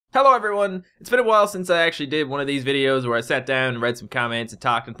Hello everyone! It's been a while since I actually did one of these videos where I sat down and read some comments and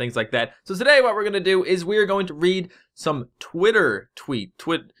talked and things like that. So today what we're going to do is we're going to read some some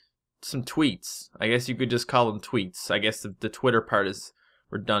tweets. I guess you could just call them tweets. I guess the Twitter part is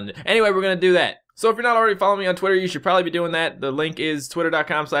redundant. Anyway, we're going to do that. So if you're not already following me on Twitter, you should probably be doing that. The link is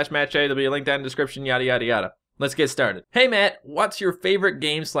twitter.com/MattShea. There'll be a link down in the description, yada yada yada. Let's get started. Hey Matt, what's your favorite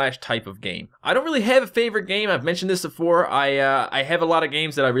game / type of game? I don't really have a favorite game. I've mentioned this before. I have a lot of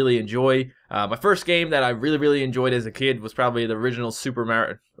games that I really enjoy. My first game that I really enjoyed as a kid was probably the original Super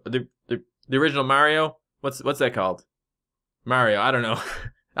Mario, the original Mario. What's that called? Mario. I don't know.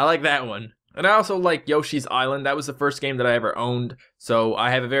 I like that one. And I also like Yoshi's Island. That was the first game that I ever owned, so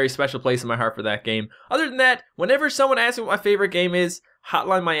I have a very special place in my heart for that game. Other than that, whenever someone asks me what my favorite game is,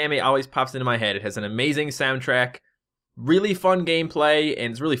 Hotline Miami always pops into my head. It has an amazing soundtrack, really fun gameplay,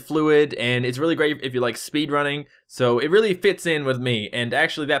 and it's really fluid, and it's really great if you like speedrunning, so it really fits in with me. And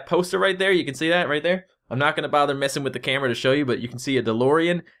actually, that poster right there, you can see that right there? I'm not going to bother messing with the camera to show you, but you can see a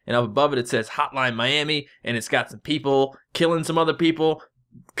DeLorean, and up above it, it says Hotline Miami, and it's got some people killing some other people,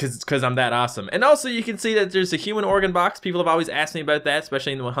 because I'm that awesome. And also, you can see that there's a human organ box. People have always asked me about that,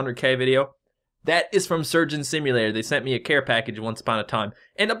 especially in the 100K video. That is from Surgeon Simulator. They sent me a care package once upon a time.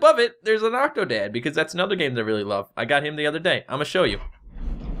 And above it, there's an Octodad, because that's another game that I really love. I got him the other day. I'm going to show you.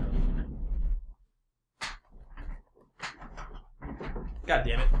 God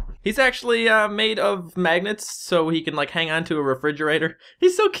damn it. He's actually made of magnets, so he can like hang on to a refrigerator.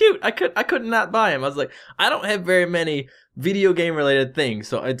 He's so cute. I could not buy him. I was like, I don't have very many video game related things,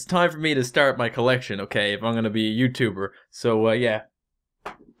 so it's time for me to start my collection, okay, if I'm going to be a YouTuber. So, yeah.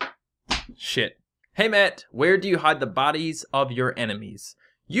 Shit. Hey Matt, where do you hide the bodies of your enemies?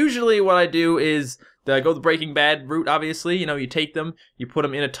 Usually what I do is go the Breaking Bad route, obviously. You know, you take them, you put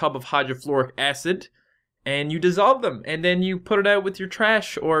them in a tub of hydrofluoric acid, and you dissolve them, and then you put it out with your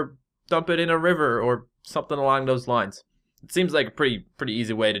trash or dump it in a river or something along those lines. It seems like a pretty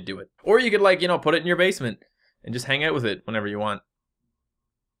easy way to do it. Or you could, like, you know, put it in your basement and just hang out with it whenever you want.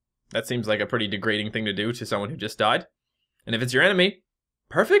 That seems like a pretty degrading thing to do to someone who just died. And if it's your enemy,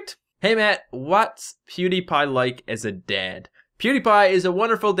 perfect. Hey Matt, what's Pewdiepie like as a dad? Pewdiepie is a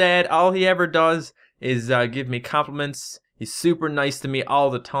wonderful dad. All he ever does is give me compliments. He's super nice to me all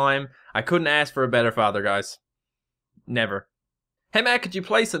the time. I couldn't ask for a better father, guys. Never. Hey Matt, could you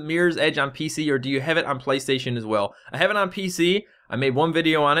play some Mirror's Edge on PC, or do you have it on PlayStation as well? I have it on PC. I made one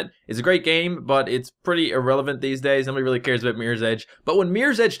video on it. It's a great game, but it's pretty irrelevant these days. Nobody really cares about Mirror's Edge. But when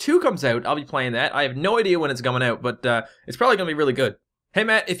Mirror's Edge 2 comes out, I'll be playing that. I have no idea when it's coming out, but it's probably going to be really good. Hey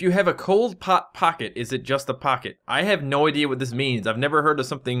Matt, if you have a cold pot pocket, is it just a pocket? I have no idea what this means. I've never heard of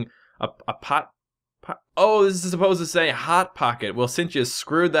something, a pot. Oh, this is supposed to say hot pocket. Well, since you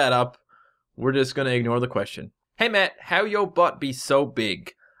screwed that up, we're just going to ignore the question. Hey Matt, how your butt be so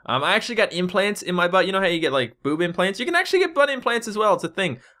big? I actually got implants in my butt. You know how you get like boob implants? You can actually get butt implants as well. It's a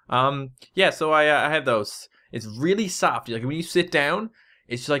thing. Yeah, so I have those. It's really soft. Like when you sit down,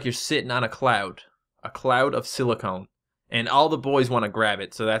 it's like you're sitting on a cloud of silicone. And all the boys want to grab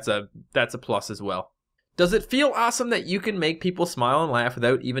it, so that's a plus as well. Does it feel awesome that you can make people smile and laugh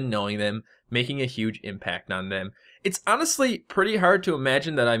without even knowing them, making a huge impact on them? It's honestly pretty hard to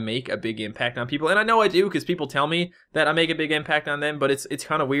imagine that I make a big impact on people, and I know I do because people tell me that I make a big impact on them, but it's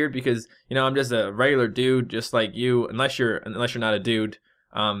kind of weird because, you know, I'm just a regular dude just like you, unless you're not a dude.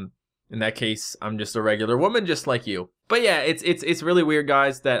 In that case, I'm just a regular woman just like you. But yeah, it's really weird,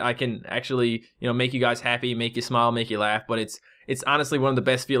 guys, that I can actually, you know, make you guys happy, make you smile, make you laugh, but it's honestly one of the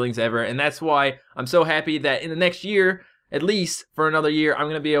best feelings ever, and that's why I'm so happy that in the next year, at least for another year, I'm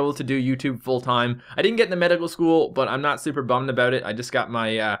going to be able to do YouTube full-time. I didn't get into medical school, but I'm not super bummed about it. I just got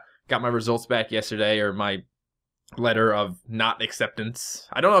my results back yesterday, or my letter of not acceptance.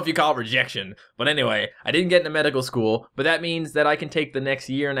 I don't know if you call it rejection, but anyway, I didn't get into medical school, but that means that I can take the next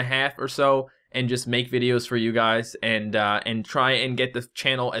year and a half or so and just make videos for you guys and try and get the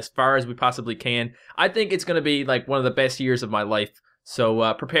channel as far as we possibly can. I think it's going to be like one of the best years of my life,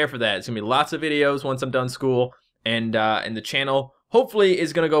 so prepare for that. It's going to be lots of videos once I'm done school, and the channel hopefully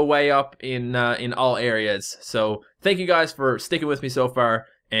is going to go way up in all areas. So thank you guys for sticking with me so far,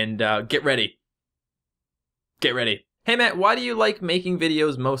 and get ready. Get ready. Hey Matt, why do you like making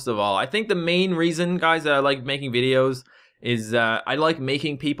videos most of all? I think the main reason, guys, that I like making videos is I like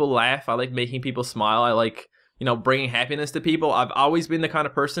making people laugh. I like making people smile. I like, you know, bringing happiness to people. I've always been the kind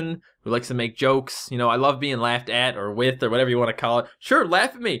of person who likes to make jokes. You know, I love being laughed at or with or whatever you want to call it. Sure,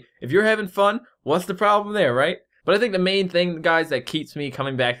 laugh at me. If you're having fun, what's the problem there, right? But I think the main thing, guys, that keeps me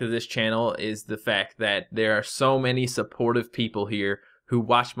coming back to this channel is the fact that there are so many supportive people here who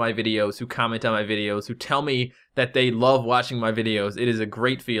watch my videos, who comment on my videos, who tell me that they love watching my videos. It is a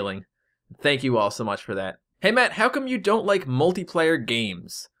great feeling. Thank you all so much for that. Hey Matt, how come you don't like multiplayer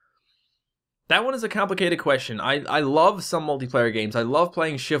games? That one is a complicated question. I love some multiplayer games. I love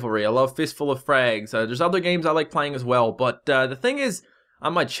playing Chivalry. I love Fistful of Frags. There's other games I like playing as well. But the thing is,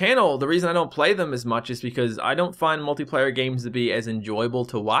 on my channel, the reason I don't play them as much is because I don't find multiplayer games to be as enjoyable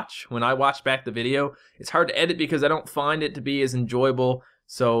to watch. When I watch back the video, it's hard to edit because I don't find it to be as enjoyable.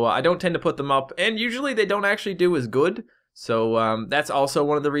 So I don't tend to put them up. And usually they don't actually do as good. So that's also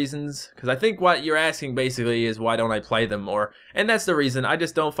one of the reasons, because I think what you're asking basically is why don't I play them more, and that's the reason. I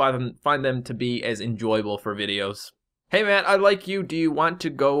just don't find them to be as enjoyable for videos. Hey Matt, I like you. Do you want to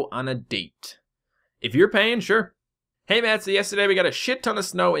go on a date? If you're paying, sure. Hey Matt, so yesterday we got a shit ton of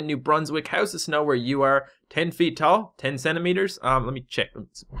snow in New Brunswick. How's the snow where you are? 10 feet tall? 10 centimeters? Let me check.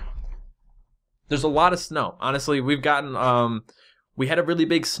 There's a lot of snow. Honestly, we've gotten, we had a really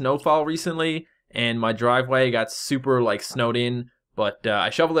big snowfall recently, and my driveway got super like snowed in, but I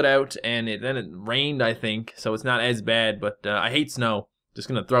shoveled it out, and then it rained, I think, so it's not as bad. But I hate snow. Just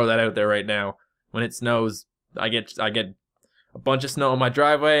gonna throw that out there right now. When it snows, I get a bunch of snow on my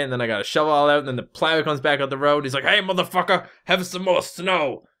driveway, and then I gotta shovel all out, and then the plow comes back out the road. He's like, "Hey, motherfucker, have some more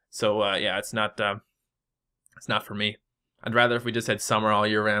snow." So yeah, it's not for me. I'd rather if we just had summer all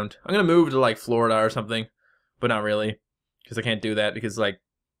year round. I'm gonna move to like Florida or something, but not really, because I can't do that because like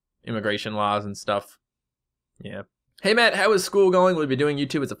immigration laws and stuff. Yeah. Hey Matt, how is school going? Will you be doing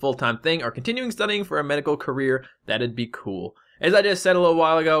YouTube as a full-time thing or continuing studying for a medical career? That'd be cool. As I just said a little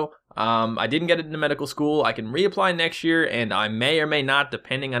while ago, I didn't get into medical school. I can reapply next year, and I may or may not,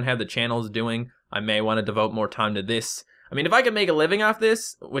 depending on how the channel is doing. I may want to devote more time to this. I mean, if I can make a living off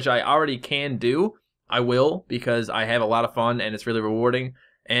this, which I already can do, I will, because I have a lot of fun and it's really rewarding.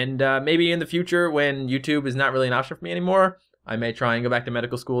 And maybe in the future, when YouTube is not really an option for me anymore, I may try and go back to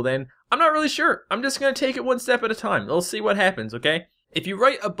medical school then. I'm not really sure. I'm just going to take it one step at a time. We'll see what happens, okay? If you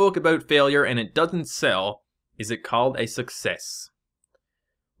write a book about failure and it doesn't sell, is it called a success?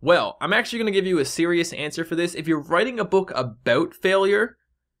 Well, I'm actually going to give you a serious answer for this. If you're writing a book about failure,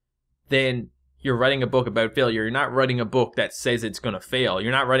 then you're writing a book about failure. You're not writing a book that says it's going to fail.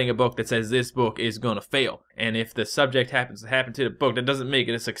 You're not writing a book that says this book is going to fail. And if the subject happens to happen to the book, that doesn't make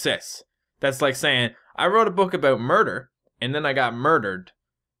it a success. That's like saying, I wrote a book about murder, and then I got murdered.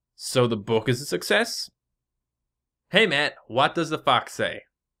 So the book is a success? Hey Matt, what does the fox say?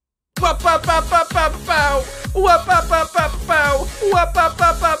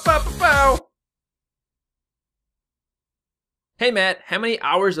 Hey Matt, how many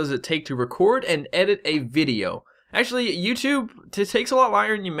hours does it take to record and edit a video? Actually, YouTube takes a lot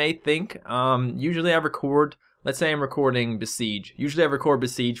longer than you may think. Usually I record, let's say I'm recording Besiege. Usually I record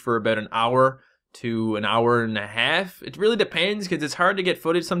Besiege for about an hour to an hour and a half. It really depends because it's hard to get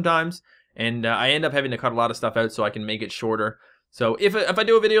footage sometimes, and I end up having to cut a lot of stuff out so I can make it shorter. So if I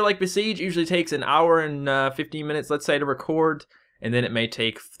do a video like Besiege, it usually takes an hour and 15 minutes, let's say, to record, and then it may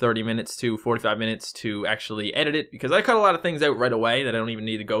take 30 minutes to 45 minutes to actually edit it, because I cut a lot of things out right away that I don't even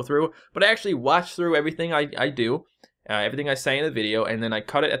need to go through, but I actually watch through everything I do, everything I say in the video, and then I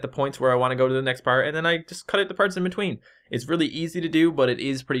cut it at the points where I want to go to the next part, and then I just cut it the parts in between. It's really easy to do, but it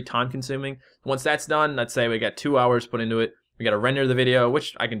is pretty time consuming. Once that's done, let's say we got 2 hours put into it, we got to render the video,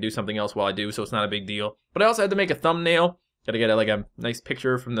 which I can do something else while I do, so it's not a big deal. But I also had to make a thumbnail. Got to get like a nice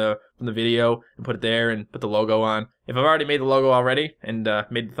picture from the video and put it there and put the logo on. If I've already made the logo already and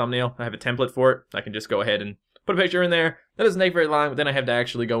made the thumbnail, I have a template for it. I can just go ahead and put a picture in there. That doesn't take very long, but then I have to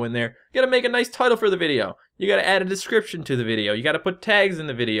actually go in there. You got to make a nice title for the video. You got to add a description to the video. You got to put tags in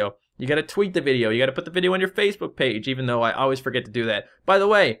the video. You got to tweet the video. You got to put the video on your Facebook page, even though I always forget to do that. By the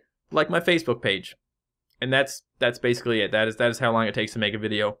way, like my Facebook page. And that's basically it. That is how long it takes to make a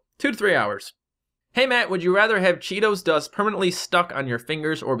video. 2 to 3 hours. Hey Matt, would you rather have Cheetos dust permanently stuck on your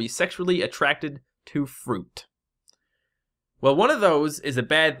fingers or be sexually attracted to fruit? Well, one of those is a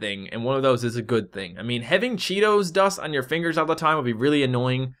bad thing, and one of those is a good thing. I mean, having Cheetos dust on your fingers all the time would be really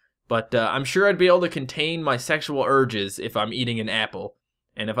annoying, but I'm sure I'd be able to contain my sexual urges if I'm eating an apple.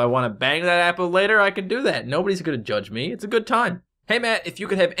 And if I want to bang that apple later, I can do that. Nobody's going to judge me. It's a good time. Hey Matt, if you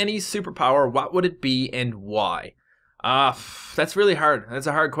could have any superpower, what would it be and why? That's really hard. That's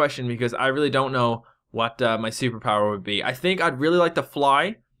a hard question because I really don't know what my superpower would be. I think I'd really like to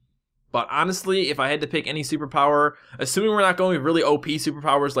fly, but honestly, if I had to pick any superpower, assuming we're not going with really OP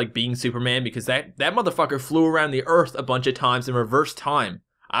superpowers like being Superman, because that motherfucker flew around the Earth a bunch of times in reverse time.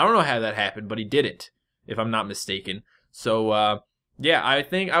 I don't know how that happened, but he did it, if I'm not mistaken. So, Yeah, I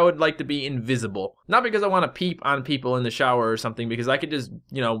think I would like to be invisible. Not because I want to peep on people in the shower or something, because I could just,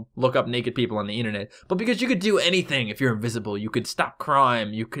 look up naked people on the internet. But because you could do anything if you're invisible. You could stop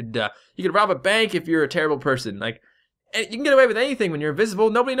crime. You could rob a bank if you're a terrible person. Like, you can get away with anything when you're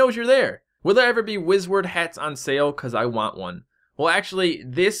invisible. Nobody knows you're there. Will there ever be Wizward hats on sale? Because I want one. Well, actually,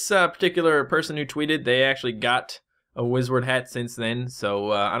 this particular person who tweeted, they actually got a Wizward hat since then.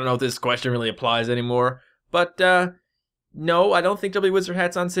 So I don't know if this question really applies anymore. But no, I don't think there'll be Wizard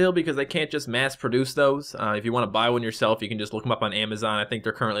hats on sale because they can't just mass produce those. If you want to buy one yourself, you can just look them up on Amazon. I think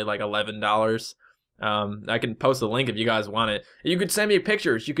they're currently like $11. I can post a link if you guys want it. You could send me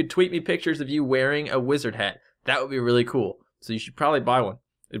pictures. You could tweet me pictures of you wearing a Wizard hat. That would be really cool. So you should probably buy one.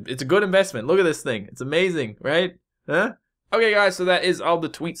 It's a good investment. Look at this thing. It's amazing, right? Huh? Okay, guys, so that is all the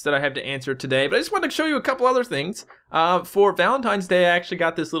tweets that I have to answer today. But I just wanted to show you a couple other things. For Valentine's Day, I actually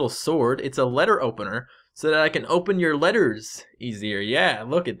got this little sword. It's a letter opener, so that I can open your letters easier. Yeah,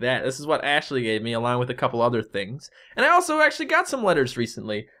 look at that. This is what Ashley gave me, along with a couple other things. And I also actually got some letters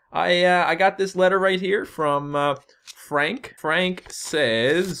recently. I got this letter right here from Frank. Frank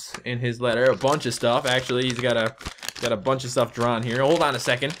says in his letter a bunch of stuff. Actually, he's got a bunch of stuff drawn here. Hold on a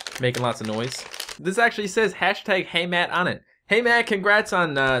second, making lots of noise. This actually says hashtag Hey Matt on it. Hey Matt, congrats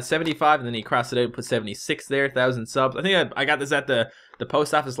on 75, and then he crossed it out and put 76 there, 1,000 subs. I think I got this at the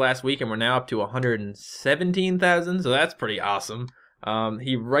post office last week, and we're now up to 117,000, so that's pretty awesome.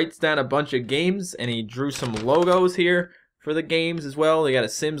 He writes down a bunch of games, and he drew some logos here for the games as well. They got a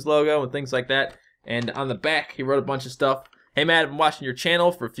Sims logo and things like that. And on the back, he wrote a bunch of stuff. Hey Matt, I've been watching your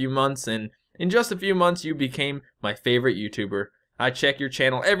channel for a few months, and in just a few months, you became my favorite YouTuber. I check your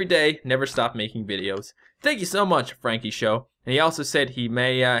channel every day, never stop making videos. Thank you so much, Frankie Show. And he also said he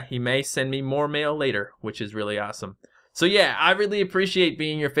may send me more mail later, which is really awesome. So yeah, I really appreciate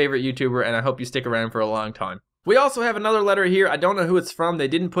being your favorite YouTuber, and I hope you stick around for a long time. We also have another letter here. I don't know who it's from. They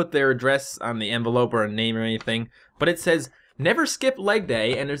didn't put their address on the envelope or a name or anything, but it says, "Never skip leg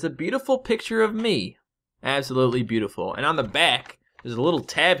day," and there's a beautiful picture of me. Absolutely beautiful. And on the back, there's a little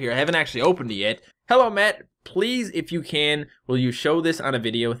tab here. I haven't actually opened it yet. Hello, Matt. Please, if you can, will you show this on a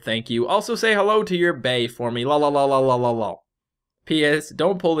video? Thank you. Also say hello to your bae for me. La la la la la la la. P.S.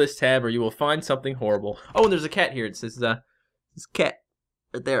 Don't pull this tab or you will find something horrible. Oh, and there's a cat here. It says, this cat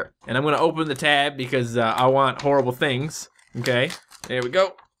right there. And I'm going to open the tab because I want horrible things. Okay. There we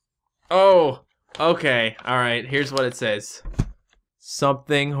go. Oh, okay. All right. Here's what it says.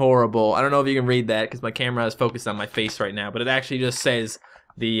 Something horrible. I don't know if you can read that because my camera is focused on my face right now, but it actually just says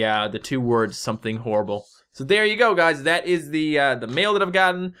the two words, something horrible. So there you go, guys. That is the mail that I've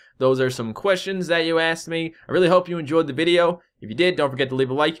gotten. Those are some questions that you asked me. I really hope you enjoyed the video. If you did, don't forget to leave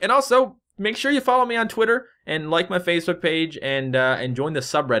a like. And also, make sure you follow me on Twitter and like my Facebook page and join the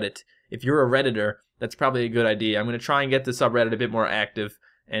subreddit. If you're a Redditor, that's probably a good idea. I'm going to try and get the subreddit a bit more active.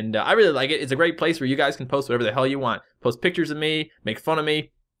 And I really like it. It's a great place where you guys can post whatever the hell you want. Post pictures of me, make fun of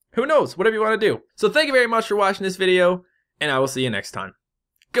me. Who knows? Whatever you want to do. So thank you very much for watching this video, and I will see you next time.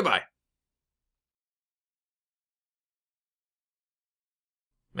 Goodbye.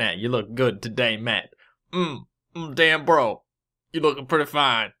 Man, you look good today, Matt. Damn, bro. You looking pretty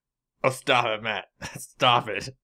fine. Oh, stop it, Matt. Stop it.